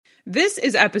This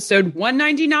is episode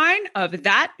 199 of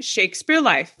That Shakespeare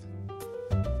Life.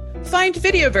 Find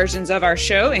video versions of our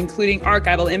show, including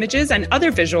archival images and other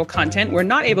visual content we're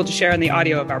not able to share in the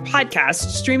audio of our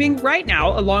podcast, streaming right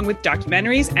now, along with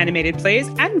documentaries, animated plays,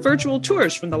 and virtual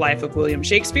tours from the life of William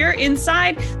Shakespeare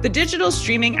inside the digital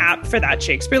streaming app for That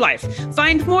Shakespeare Life.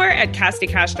 Find more at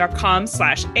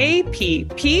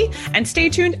cassidycash.com/app and stay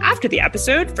tuned after the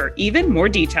episode for even more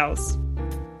details.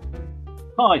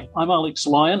 Hi, I'm Alex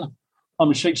Lyon.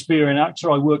 I'm a Shakespearean actor.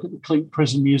 I work at the Clink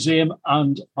Prison Museum,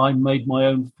 and I made my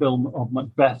own film of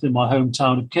Macbeth in my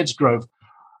hometown of Kidsgrove.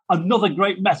 Another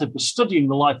great method for studying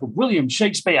the life of William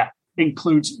Shakespeare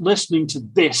includes listening to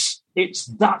this. It's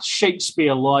That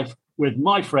Shakespeare Life with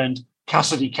my friend,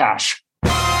 Cassidy Cash.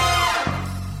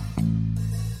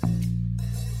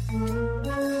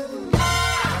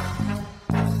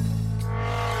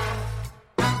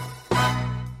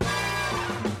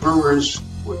 Brewers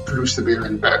would produce the beer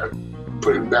in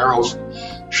put it in barrels,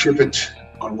 ship it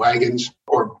on wagons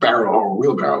or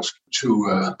wheelbarrows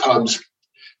to pubs,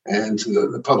 and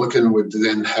the publican would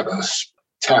then have us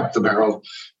tap the barrel,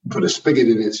 put a spigot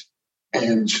in it,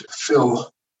 and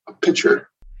fill a pitcher.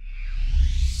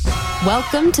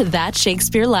 Welcome to That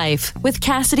Shakespeare Life with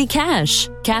Cassidy Cash.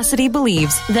 Cassidy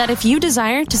believes that if you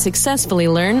desire to successfully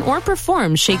learn or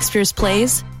perform Shakespeare's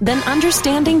plays, then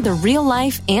understanding the real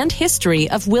life and history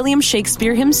of William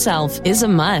Shakespeare himself is a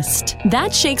must.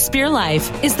 That Shakespeare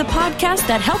Life is the podcast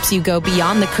that helps you go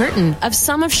beyond the curtain of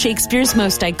some of Shakespeare's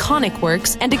most iconic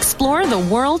works and explore the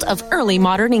world of early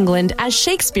modern England as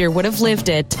Shakespeare would have lived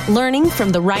it, learning from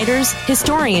the writers,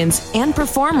 historians, and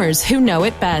performers who know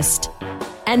it best.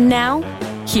 And now,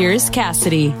 here's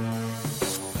Cassidy.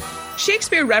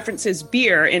 Shakespeare references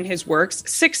beer in his works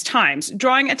 6 times,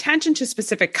 drawing attention to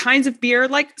specific kinds of beer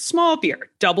like small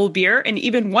beer, double beer, and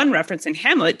even one reference in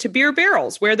Hamlet to beer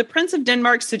barrels, where the Prince of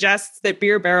Denmark suggests that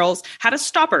beer barrels had a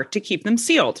stopper to keep them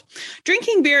sealed.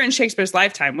 Drinking beer in Shakespeare's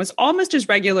lifetime was almost as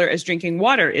regular as drinking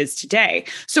water is today.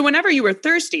 So whenever you were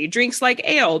thirsty, drinks like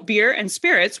ale, beer, and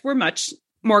spirits were much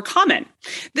more common.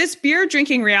 This beer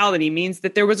drinking reality means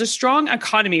that there was a strong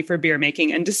economy for beer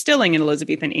making and distilling in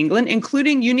Elizabethan England,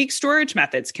 including unique storage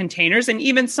methods, containers, and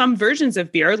even some versions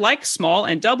of beer like small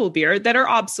and double beer that are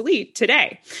obsolete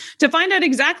today. To find out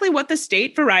exactly what the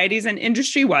state, varieties, and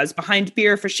industry was behind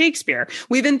beer for Shakespeare,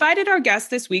 we've invited our guest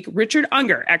this week, Richard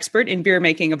Unger, expert in beer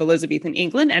making of Elizabethan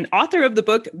England and author of the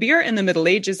book Beer in the Middle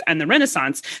Ages and the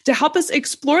Renaissance, to help us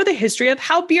explore the history of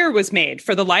how beer was made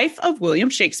for the life of William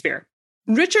Shakespeare.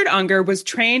 Richard Unger was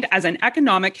trained as an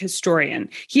economic historian.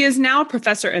 He is now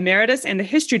Professor Emeritus in the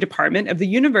History Department of the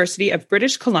University of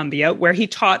British Columbia, where he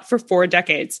taught for 4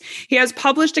 decades. He has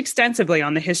published extensively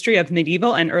on the history of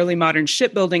medieval and early modern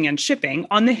shipbuilding and shipping,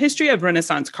 on the history of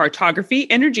Renaissance cartography,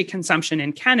 energy consumption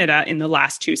in Canada in the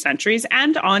last 2 centuries,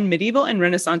 and on medieval and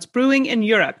Renaissance brewing in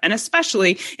Europe, and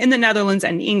especially in the Netherlands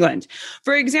and England.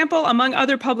 For example, among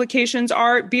other publications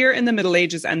are Beer in the Middle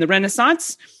Ages and the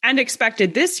Renaissance, and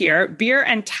expected this year, Beer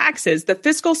and Taxes, the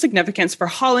Fiscal Significance for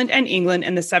Holland and England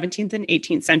in the 17th and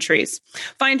 18th centuries.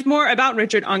 Find more about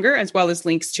Richard Unger, as well as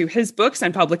links to his books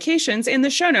and publications, in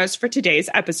the show notes for today's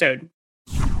episode.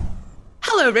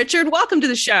 Hello, Richard. Welcome to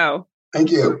the show.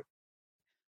 Thank you.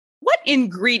 What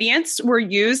ingredients were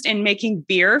used in making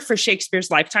beer for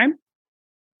Shakespeare's lifetime?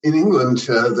 In England,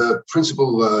 the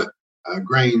principal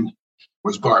grain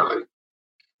was barley.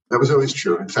 That was always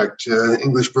true. In fact,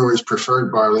 English brewers preferred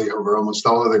barley over almost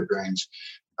all other grains,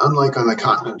 unlike on the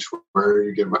continent where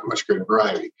you get much greater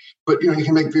variety. But, you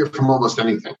can make beer from almost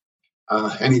anything,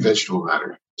 any vegetable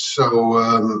matter.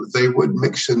 So they would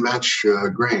mix and match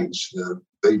grains.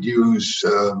 They'd use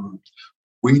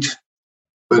wheat,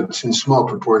 but in small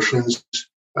proportions.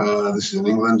 This is in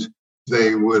England.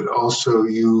 They would also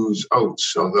use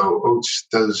oats, although oats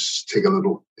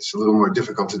it's a little more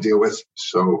difficult to deal with.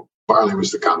 So barley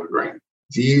was the common grain.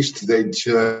 The yeast, they'd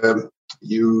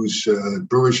use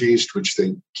brewer's yeast, which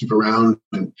they keep around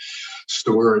and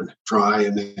store and dry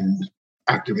and then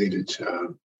activate it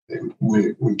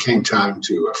when it came time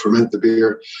to ferment the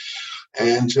beer.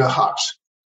 And hops,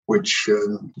 which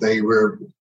they were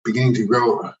beginning to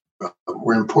grow,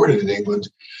 were imported in England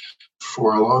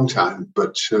for a long time.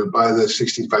 But by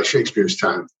Shakespeare's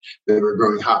time, they were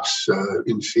growing hops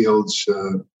in fields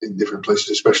in different places,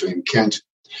 especially in Kent.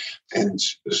 And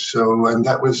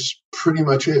that was pretty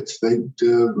much it. They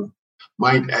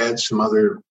might add some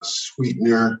other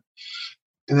sweetener.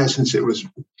 In essence, it was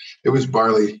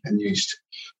barley and yeast,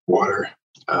 water,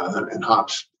 and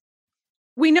hops.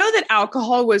 We know that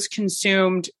alcohol was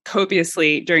consumed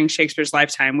copiously during Shakespeare's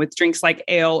lifetime, with drinks like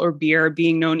ale or beer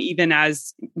being known even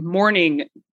as morning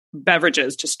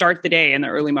beverages to start the day in the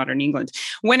early modern England.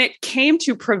 When it came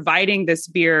to providing this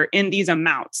beer in these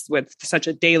amounts with such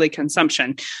a daily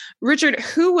consumption, Richard,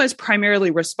 who was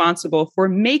primarily responsible for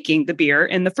making the beer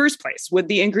in the first place? Would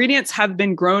the ingredients have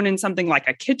been grown in something like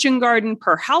a kitchen garden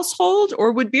per household,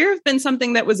 or would beer have been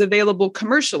something that was available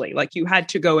commercially, like you had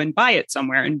to go and buy it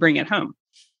somewhere and bring it home?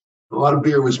 A lot of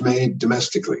beer was made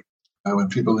domestically. When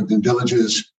people lived in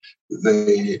villages,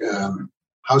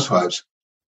 housewives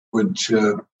would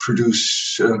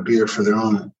produce beer for their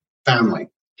own family.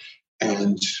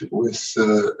 And with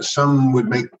some would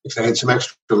make, if they had some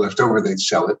extra left over, they'd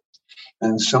sell it.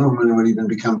 And some women would even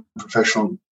become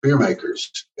professional beer makers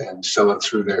and sell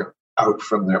it out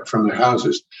from their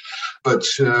houses. But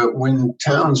when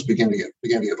towns began to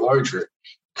get larger,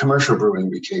 commercial brewing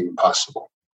became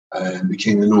possible and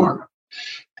became the norm.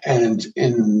 And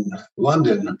in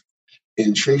London,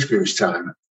 in Shakespeare's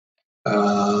time,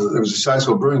 there was a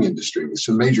sizable brewing industry with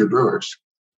some major brewers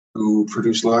who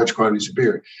produced large quantities of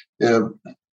beer. In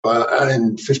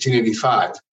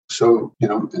 1585, so,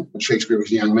 when Shakespeare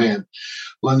was a young man,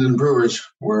 London brewers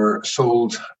were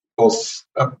sold both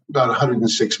about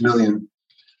 106 million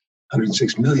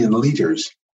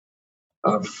liters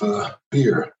of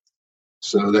beer.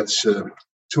 So that's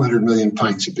 200 million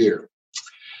pints of beer.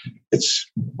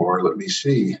 Or let me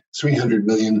see, 300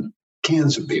 million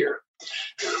cans of beer.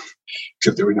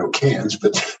 Except there were no cans,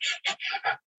 but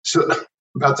so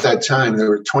about that time, there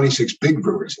were 26 big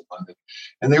brewers in London,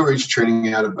 and they were each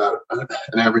churning out about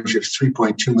an average of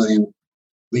 3.2 million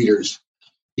liters,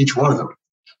 each one of them.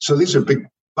 So these are big,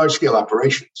 large-scale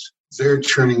operations. They're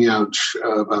churning out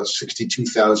about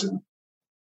 62,000.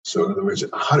 So in other words,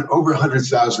 over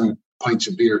 100,000 pints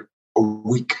of beer a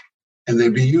week. And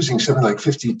they'd be using something like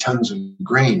 50 tons of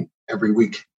grain every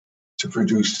week to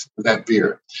produce that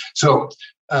beer. So,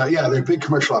 they're big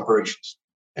commercial operations.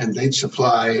 And they'd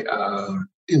supply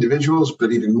individuals,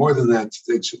 but even more than that,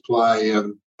 they'd supply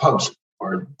pubs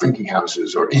or drinking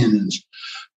houses or inns,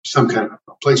 some kind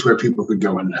of place where people could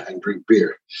go and drink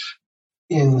beer.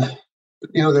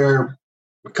 There are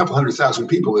a couple 100,000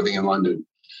 people living in London.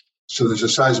 So there's a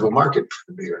sizable market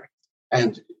for beer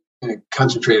and in a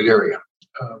concentrated area.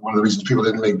 One of the reasons people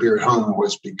didn't make beer at home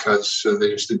was because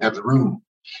they just didn't have the room.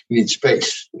 You need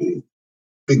space, you need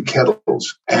big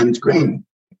kettles and grain,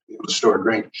 to store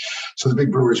grain. So the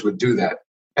big brewers would do that.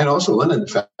 And also London, in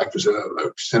fact, was a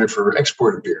center for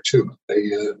export of beer, too.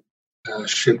 They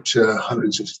shipped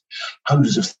hundreds of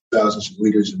thousands of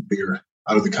liters of beer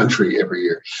out of the country every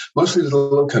year, mostly to the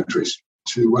Low Countries,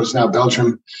 to what is now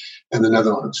Belgium and the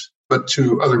Netherlands, but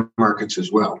to other markets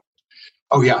as well.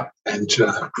 Oh, yeah. And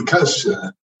because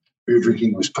beer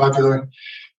drinking was popular,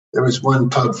 there was one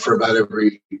pub for about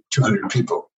every 200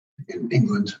 people in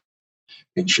England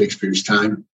in Shakespeare's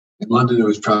time. In London, it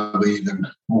was probably even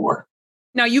more.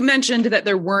 Now, you mentioned that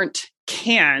there weren't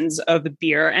cans of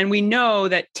beer, and we know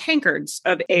that tankards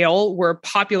of ale were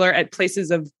popular at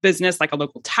places of business, like a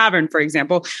local tavern, for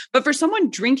example. But for someone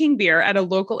drinking beer at a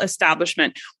local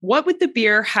establishment, what would the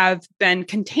beer have been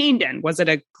contained in? Was it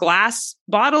a glass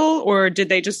bottle, or did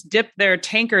they just dip their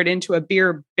tankard into a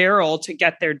beer barrel to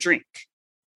get their drink?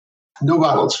 No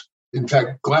bottles. In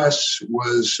fact, glass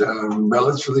was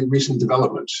relatively recent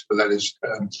development. So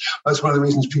that's one of the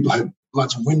reasons people had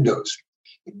lots of windows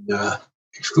in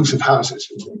exclusive houses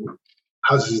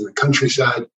in the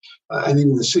countryside, and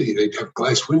even in the city. They'd have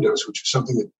glass windows, which is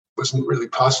something that wasn't really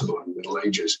possible in the Middle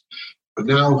Ages. But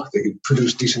now they could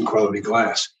produce decent quality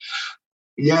glass.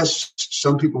 Yes,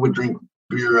 some people would drink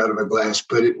beer out of a glass,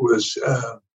 but it was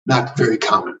not very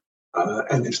common.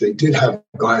 And if they did have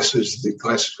glasses, the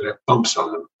glasses would have bumps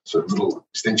on them, sort of little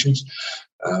extensions,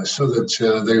 so that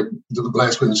the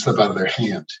glass wouldn't slip out of their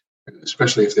hand,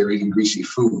 especially if they were eating greasy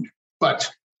food. But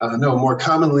no, more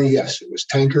commonly, yes, it was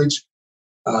tankards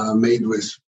made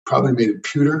of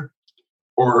pewter,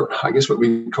 or I guess what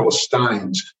we call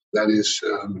steins, that is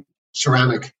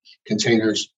ceramic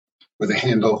containers with a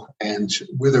handle and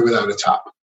with or without a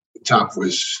top. The top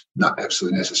was not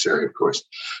absolutely necessary, of course.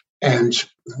 And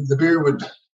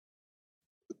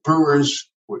brewers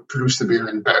would produce the beer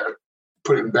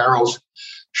put it in barrels,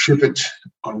 ship it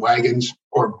on wagons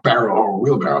or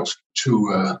wheelbarrows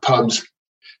to pubs.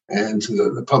 And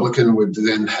the publican would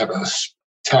then have us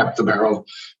tap the barrel,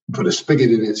 put a spigot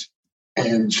in it,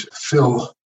 and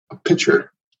fill a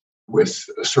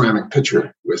ceramic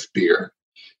pitcher with beer.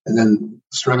 And then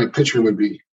the ceramic pitcher would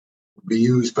be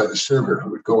used by the server,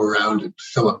 who would go around and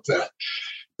fill up the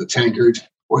tankard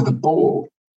or the bowl.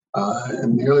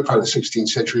 In the early part of the 16th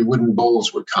century, wooden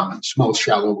bowls were common. Small,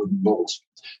 shallow wooden bowls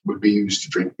would be used to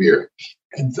drink beer.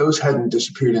 And those hadn't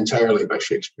disappeared entirely by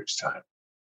Shakespeare's time.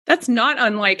 That's not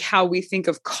unlike how we think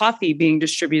of coffee being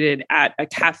distributed at a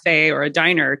cafe or a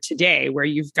diner today, where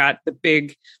you've got the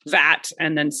big vat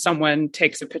and then someone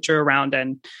takes a pitcher around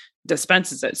and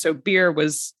dispenses it. So beer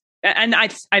was, and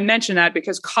I mention that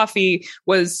because coffee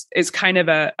is kind of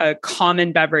a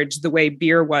common beverage the way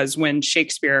beer was when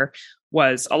Shakespeare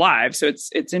was alive. So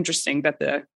it's interesting that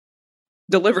the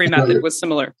delivery method was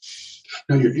similar.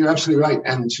 No, you're absolutely right.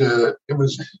 And it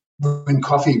was when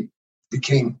coffee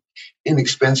became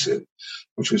inexpensive,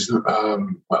 which was,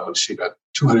 let's see, about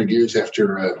 200 years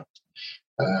after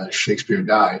Shakespeare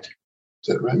died.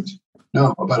 Is that right?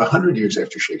 No, about 100 years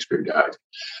after Shakespeare died,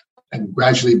 and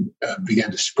gradually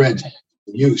began to spread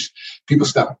in use. People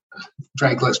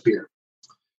drank less beer.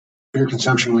 Beer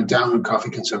consumption went down and coffee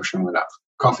consumption went up.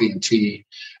 Coffee and tea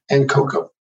and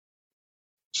cocoa.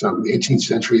 So in the 18th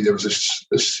century, there was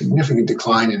a significant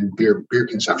decline in beer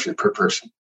consumption per person.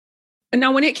 And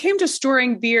now, when it came to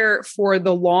storing beer for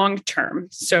the long term,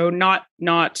 so not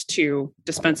to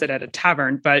dispense it at a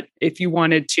tavern, but if you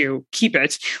wanted to keep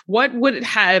it, what would it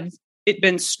have it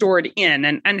been stored in,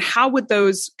 and how would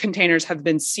those containers have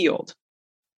been sealed?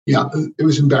 Yeah, it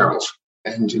was in barrels.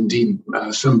 And indeed,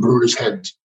 some brewers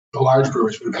the large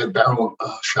brewers would have had barrel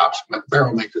shops,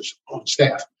 barrel makers on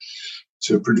staff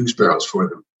to produce barrels for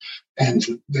them. And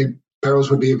barrels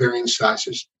would be of varying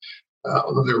sizes.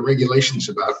 Although there were regulations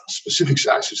about specific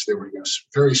sizes, they were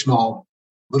very small,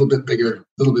 a little bit bigger,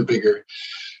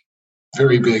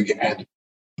 very big, and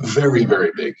very,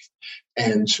 very big.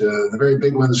 And the very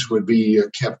big ones would be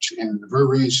kept in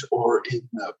breweries or in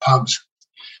pubs.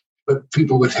 But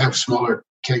people would have smaller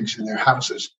kegs in their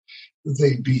houses.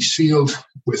 They'd be sealed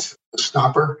with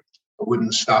a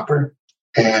wooden stopper,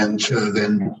 and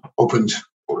then opened,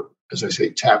 or as I say,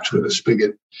 tapped with a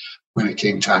spigot when it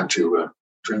came time to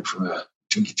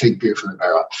take beer from the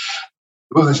barrel.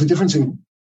 Well, there's a difference in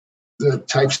the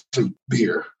types of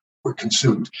beer were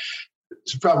consumed.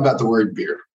 There's a problem about the word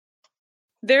beer.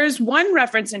 There's one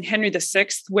reference in Henry VI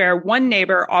where one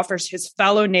neighbor offers his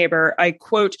fellow neighbor a,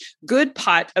 quote, good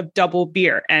pot of double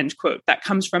beer, end quote. That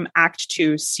comes from Act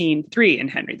 2, Scene 3 in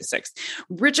Henry VI.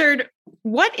 Richard,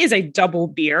 what is a double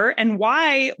beer, and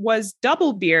why was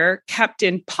double beer kept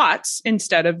in pots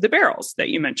instead of the barrels that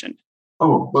you mentioned?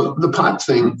 Oh, well, the pot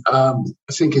thing, I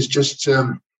think, is just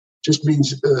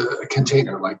means a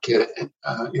container. Like,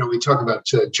 we talk about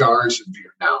jars of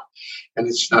beer now, and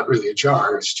it's not really a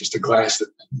jar. It's just a glass that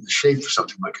in the shape of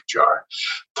something like a jar.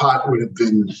 Pot would have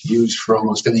been used for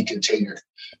almost any container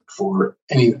for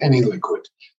any liquid.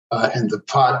 And the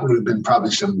pot would have been probably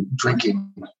some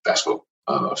drinking vessel,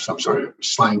 some sort of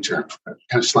slang term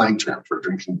for a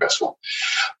drinking vessel.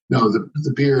 No,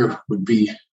 the beer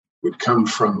would come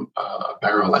from a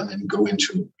barrel and then go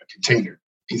into a container,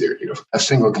 either a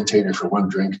single container for one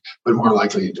drink, but more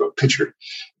likely into a pitcher.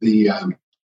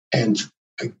 And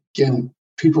again,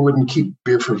 people wouldn't keep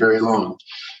beer for very long,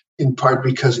 in part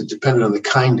because it depended on the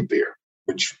kind of beer,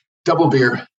 which double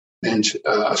beer meant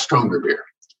a stronger beer.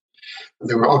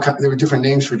 There were different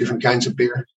names for different kinds of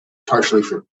beer, partially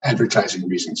for advertising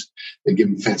reasons. They give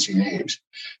them fancy names.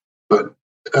 But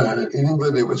in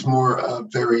England, it was more a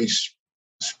very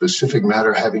specific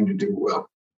matter having to do,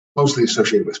 mostly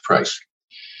associated with price.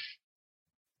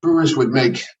 Brewers would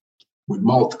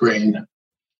malt grain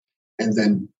and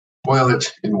then boil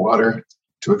it in water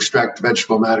to extract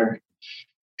vegetable matter,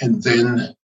 and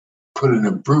then put it in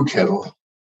a brew kettle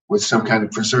with some kind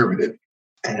of preservative.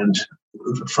 And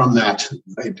from that,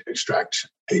 they'd extract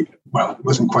it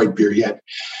wasn't quite beer yet.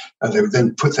 They would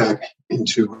then put that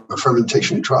into a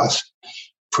fermentation trough,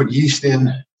 put yeast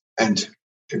in, and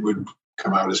it would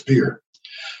come out as beer.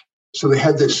 So they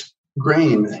had this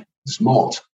grain, this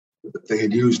malt, that they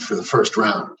had used for the first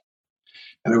round.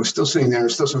 And it was still sitting there, there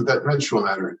was still some vegetable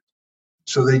matter in it.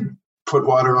 So they put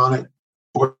water on it,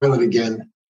 boil it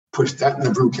again, put that in the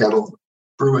brew kettle,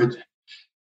 brew it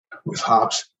with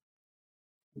hops,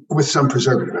 with some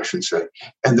preservative, I should say,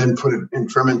 and then put it in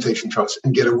fermentation troughs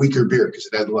and get a weaker beer because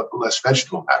it had less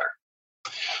vegetable matter.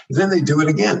 Then they do it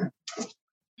again,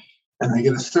 and they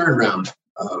get a third round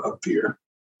of beer,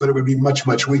 but it would be much,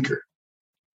 much weaker.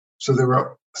 So there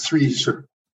were three.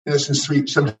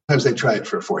 Sometimes they try it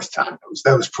for a fourth time.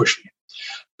 That was pushing it.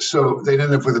 So they'd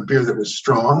end up with a beer that was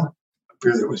strong, a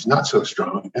beer that was not so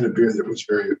strong, and a beer that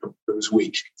was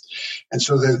weak. And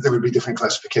so there would be different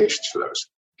classifications for those.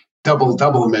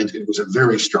 Double meant it was a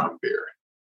very strong beer.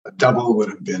 A double would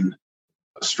have been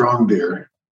a strong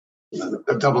beer.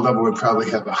 A double would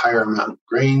probably have a higher amount of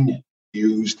grain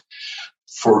used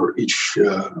for each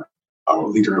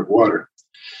liter of water.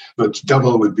 But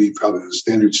double would be probably the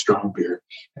standard strong beer.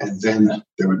 And then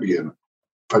there would be a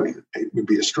but it would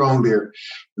be a strong beer.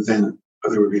 Then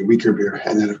there would be a weaker beer.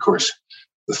 And then, of course,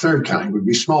 the third kind would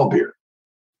be small beer.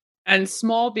 And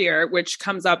small beer, which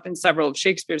comes up in several of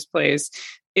Shakespeare's plays,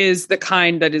 is the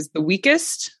kind that is the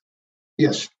weakest.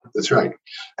 Yes, that's right.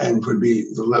 And would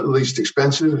be the least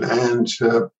expensive and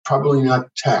probably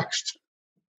not taxed.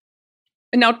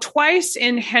 Now, twice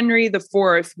in Henry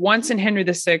IV, once in Henry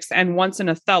VI, and once in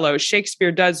Othello,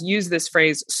 Shakespeare does use this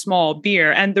phrase, small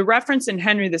beer. And the reference in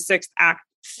Henry VI, Act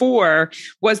 4,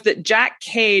 was that Jack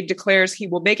Cade declares he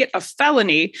will make it a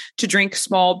felony to drink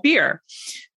small beer.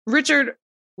 Richard,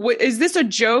 is this a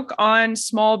joke on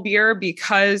small beer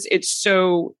because it's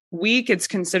so weak, it's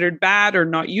considered bad or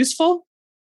not useful?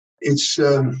 It's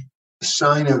a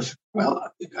sign of,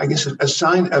 well, I guess a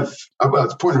sign of, well,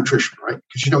 it's poor nutrition, right?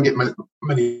 Because you don't get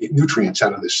many nutrients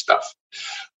out of this stuff.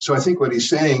 So I think what he's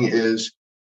saying is,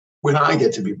 when I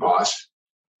get to be boss,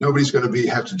 nobody's going to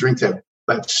have to drink that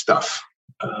stuff,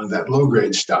 that low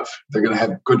grade stuff. They're going to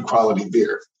have good quality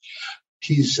beer.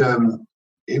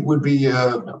 It would be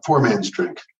a poor man's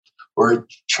drink, or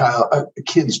a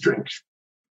kid's drink,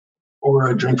 or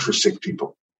a drink for sick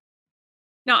people.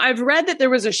 Now, I've read that there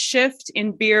was a shift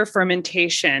in beer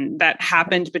fermentation that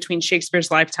happened between Shakespeare's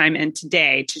lifetime and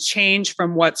today to change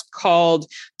from what's called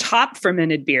top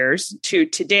fermented beers to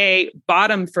today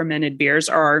bottom fermented beers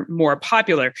are more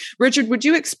popular. Richard, would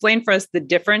you explain for us the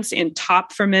difference in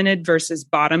top fermented versus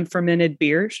bottom fermented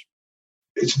beers?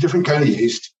 It's a different kind of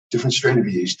yeast, different strain of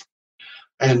yeast.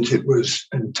 And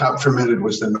top fermented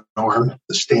was the norm,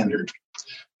 the standard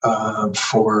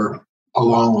for a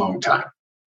long, long time.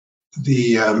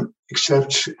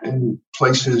 Except in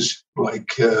places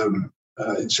like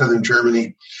in southern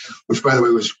Germany, which, by the way,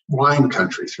 was wine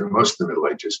country through most of the Middle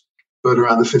Ages. But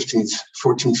around the 14th,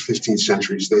 15th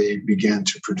centuries, they began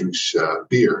to produce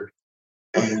beer,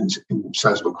 and in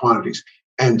sizable quantities.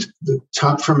 And the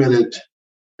top fermented,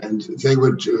 and they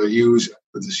would use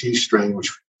this yeast strain,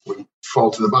 which would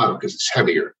fall to the bottom because it's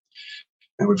heavier,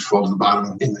 and would fall to the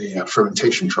bottom in the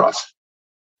fermentation trough.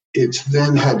 It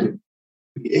then had to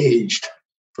be aged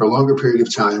for a longer period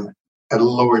of time at a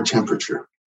lower temperature.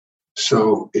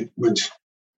 So it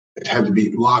had to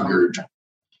be lagered.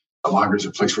 A lager is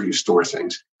a place where you store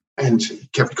things, and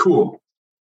kept cool.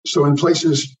 So in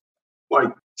places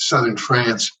like southern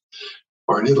France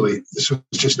or in Italy, this was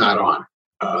just not on.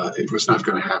 It was not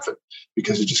going to happen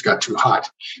because it just got too hot.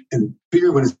 And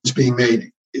beer, when it's being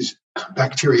made, is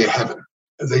bacteria heaven.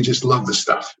 They just love the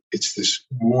stuff. It's this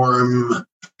warm,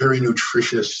 very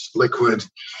nutritious liquid,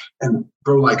 and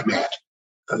grow like mad.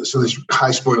 So there's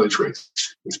high spoilage rates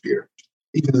with beer.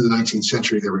 Even in the 19th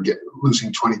century, they were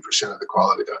losing 20% of the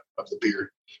quality of the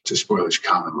beer to spoilage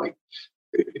commonly.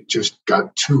 It just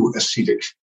got too acetic.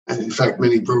 And in fact,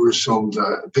 many brewers sold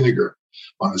vinegar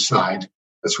on the side.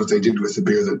 That's what they did with the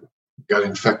beer that got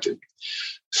infected.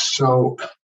 So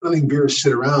letting beer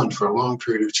sit around for a long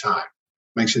period of time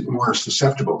makes it more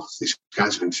susceptible to these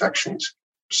kinds of infections.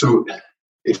 So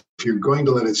if you're going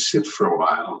to let it sit for a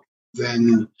while,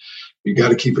 then you got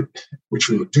to keep it, which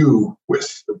we do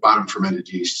with the bottom fermented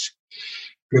yeasts.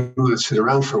 You're going to let it sit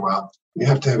around for a while. You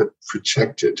have to have it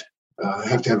protected. You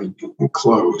have to have it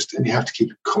enclosed, and you have to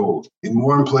keep it cold. In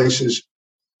warm places, it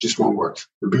just won't work.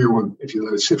 The beer, if you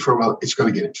let it sit for a while, it's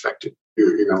going to get infected.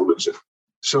 You're going to lose it.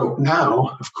 So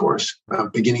now, of course,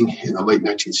 beginning in the late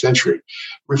 19th century,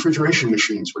 refrigeration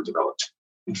machines were developed.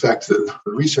 In fact, the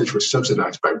research was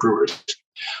subsidized by brewers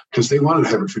because they wanted to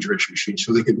have refrigeration machines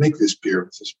so they could make this beer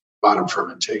with this bottom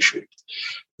fermentation.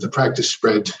 The practice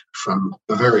spread from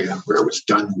Bavaria, where it was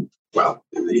done well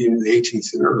in the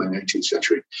 18th and early 19th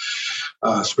century,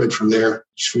 spread from there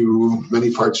to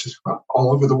many parts,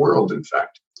 all over the world, in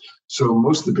fact. So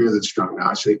most of the beer that's drunk now,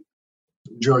 I say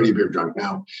the majority of beer drunk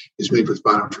now, is made with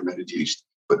bottom fermented yeast.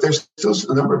 But there's still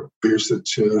a number of beers that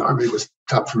are made with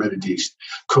top fermented yeast.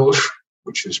 Kolsch,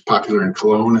 which is popular in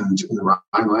Cologne and in the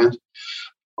Rhineland.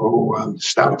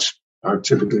 Stouts are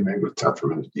typically made with top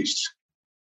fermented yeasts.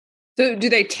 So do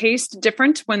they taste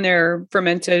different when they're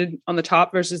fermented on the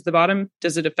top versus the bottom?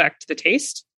 Does it affect the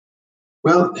taste?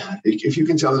 Well, if you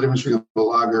can tell the difference between a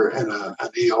lager and an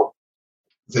ale,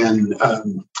 then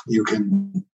you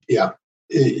can, yeah.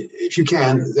 If you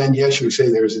can, then yes, you would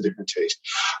say there is a different taste.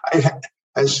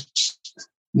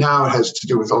 Now it has to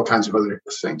do with all kinds of other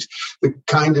things. The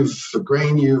kind of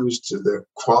grain used, the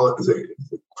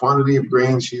quantity of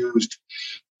grains used,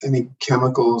 any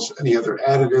chemicals, any other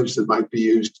additives that might be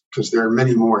used, because there are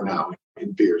many more now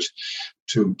in beers,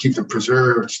 to keep them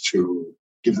preserved, to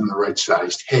give them the right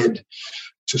sized head,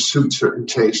 to suit certain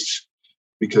tastes,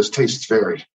 because tastes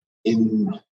vary.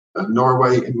 In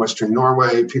Norway, in Western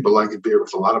Norway, people like a beer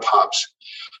with a lot of hops.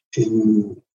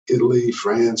 In Italy,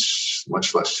 France,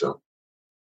 much less so.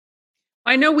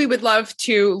 I know we would love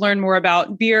to learn more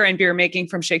about beer and beer making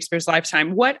from Shakespeare's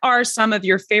lifetime. What are some of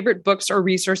your favorite books or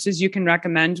resources you can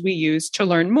recommend we use to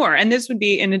learn more? And this would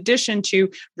be in addition to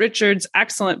Richard's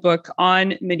excellent book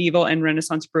on medieval and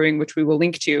Renaissance brewing, which we will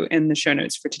link to in the show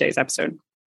notes for today's episode.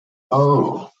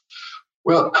 Oh,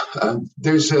 well,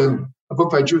 there's a book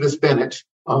by Judith Bennett,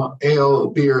 Ale,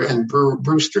 Beer, and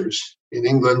Brewsters in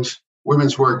England,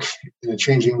 Women's Work in a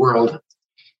Changing World.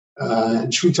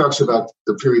 And she talks about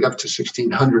the period up to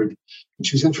 1600. And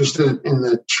she's interested in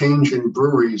the change in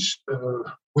breweries.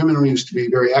 Women used to be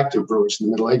very active brewers in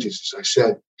the Middle Ages, as I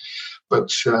said,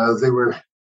 but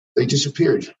they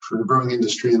disappeared from the brewing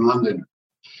industry in London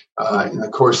in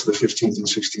the course of the 15th and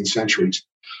 16th centuries.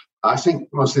 I think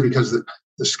mostly because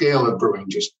the scale of brewing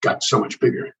just got so much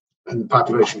bigger, and the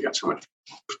population got so much.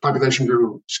 Population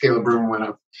grew, scale of brewing went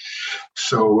up.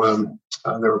 So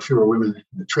there were fewer women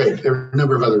in the trade. There are a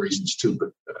number of other reasons too,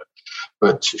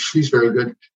 but she's very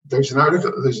good. There's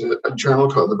a journal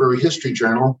called the Brewery History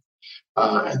Journal,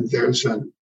 and there's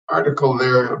an article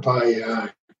there by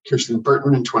Kirsten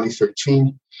Burton in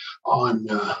 2013 on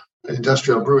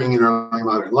industrial brewing in early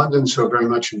modern London, so very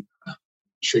much in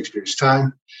Shakespeare's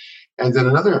time. And then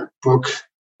another book,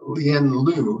 Lien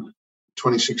Liu,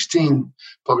 2016,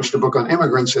 published a book on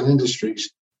immigrants and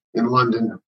industries in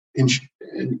London,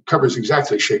 and covers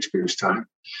exactly Shakespeare's time.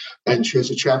 And she has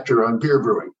a chapter on beer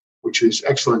brewing, which is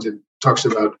excellent. It talks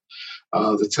about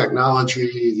the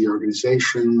technology, the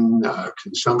organization,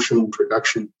 consumption,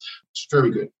 production. It's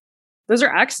very good. Those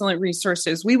are excellent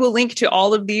resources. We will link to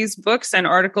all of these books and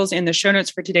articles in the show notes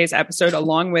for today's episode,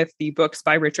 along with the books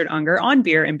by Richard Unger on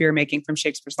beer and beer making from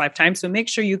Shakespeare's lifetime. So make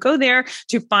sure you go there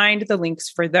to find the links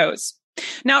for those.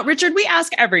 Now, Richard, we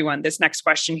ask everyone this next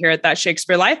question here at That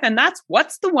Shakespeare Life, and that's,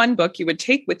 what's the one book you would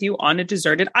take with you on a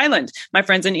deserted island? My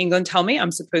friends in England tell me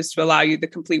I'm supposed to allow you the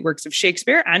complete works of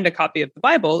Shakespeare and a copy of the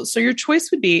Bible, so your choice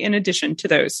would be in addition to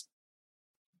those.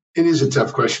 It is a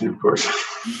tough question, of course.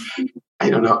 I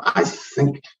don't know. I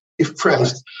think, if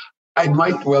pressed, I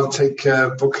might well take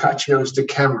Boccaccio's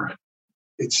Decameron.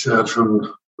 It's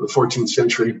from the 14th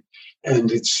century,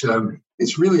 and it's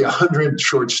really 100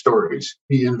 short stories.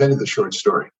 He invented the short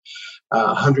story.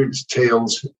 100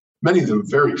 tales, many of them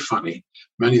very funny,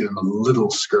 many of them a little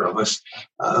scurrilous,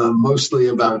 mostly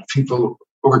about people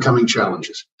overcoming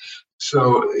challenges.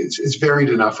 So it's varied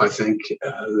enough, I think,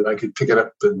 that I could pick it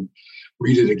up and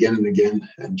read it again and again,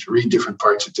 and read different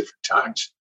parts at different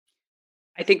times.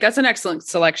 I think that's an excellent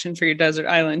selection for your desert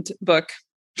island book.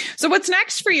 So what's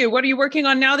next for you? What are you working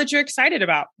on now that you're excited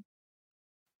about?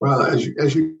 Well, as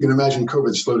you can imagine,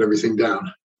 COVID slowed everything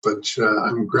down, but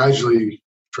I'm gradually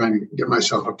trying to get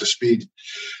myself up to speed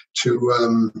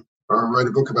to write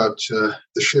a book about the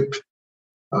ship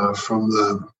from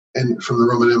the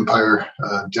Roman Empire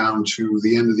down to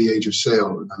the end of the Age of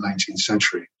Sail in the 19th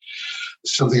century.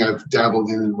 It's something I've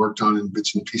dabbled in and worked on in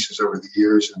bits and pieces over the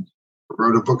years, and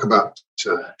wrote a book about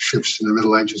ships in the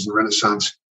Middle Ages and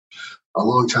Renaissance a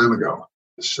long time ago.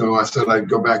 So I thought I'd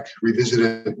go back, revisit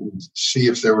it, and see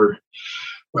if there were,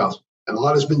 well, and a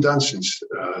lot has been done since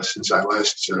I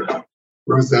last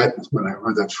wrote that, when I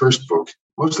wrote that first book,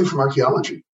 mostly from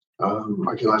archaeology.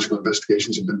 Archaeological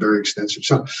investigations have been very extensive.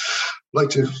 So I'd like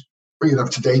to bring it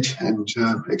up to date and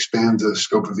expand the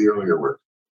scope of the earlier work.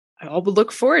 I will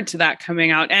look forward to that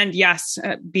coming out. And yes,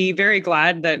 be very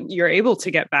glad that you're able to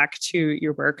get back to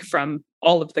your work from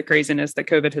all of the craziness that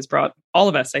COVID has brought all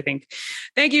of us, I think.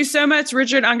 Thank you so much,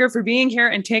 Richard Unger, for being here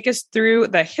and take us through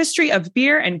the history of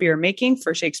beer and beer making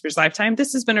for Shakespeare's lifetime.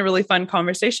 This has been a really fun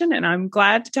conversation, and I'm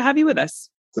glad to have you with us.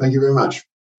 Thank you very much.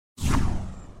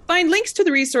 Find links to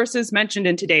the resources mentioned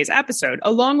in today's episode,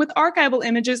 along with archival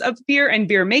images of beer and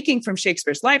beer making from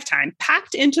Shakespeare's lifetime,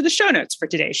 packed into the show notes for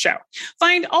today's show.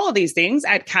 Find all of these things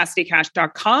at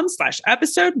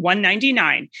CassidyCash.com/episode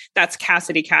 199. That's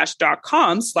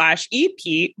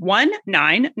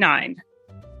CassidyCash.com/EP199.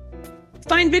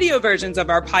 Find video versions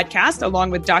of our podcast, along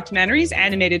with documentaries,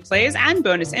 animated plays, and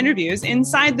bonus interviews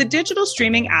inside the digital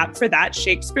streaming app for That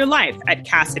Shakespeare Life at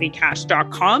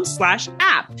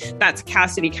CassidyCash.com/app. That's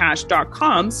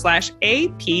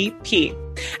CassidyCash.com/app.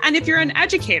 And if you're an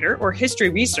educator or history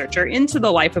researcher into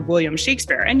the life of William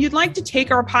Shakespeare, and you'd like to take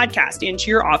our podcast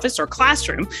into your office or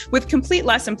classroom with complete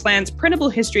lesson plans, printable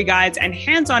history guides, and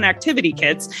hands-on activity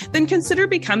kits, then consider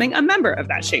becoming a member of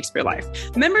That Shakespeare Life.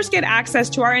 Members get access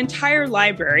to our entire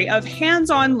library of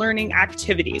hands-on learning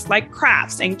activities like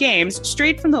crafts and games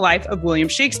straight from the life of William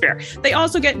Shakespeare. They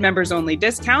also get members-only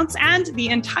discounts, and the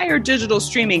entire digital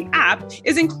streaming app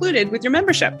is included with your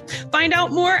membership. Find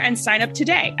out more and sign up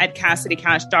today at CassidyCash.com/membership.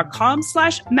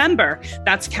 CassidyCash.com/member.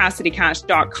 That's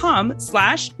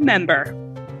CassidyCash.com/member.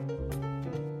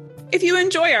 If you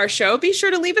enjoy our show, be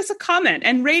sure to leave us a comment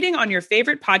and rating on your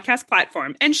favorite podcast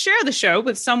platform and share the show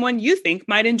with someone you think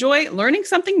might enjoy learning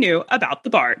something new about the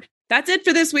Bard. That's it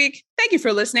for this week. Thank you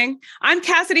for listening. I'm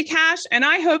Cassidy Cash, and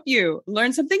I hope you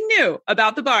learned something new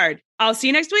about the Bard. I'll see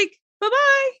you next week.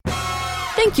 Bye-bye.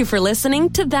 Thank you for listening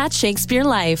to That Shakespeare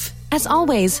Life. As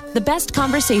always, the best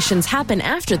conversations happen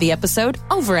after the episode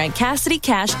over at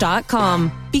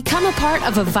CassidyCash.com. Become a part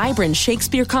of a vibrant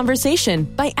Shakespeare conversation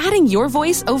by adding your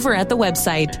voice over at the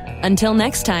website. Until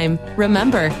next time,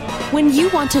 remember, when you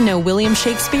want to know William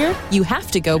Shakespeare, you have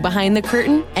to go behind the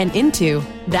curtain and into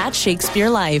That Shakespeare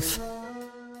Life.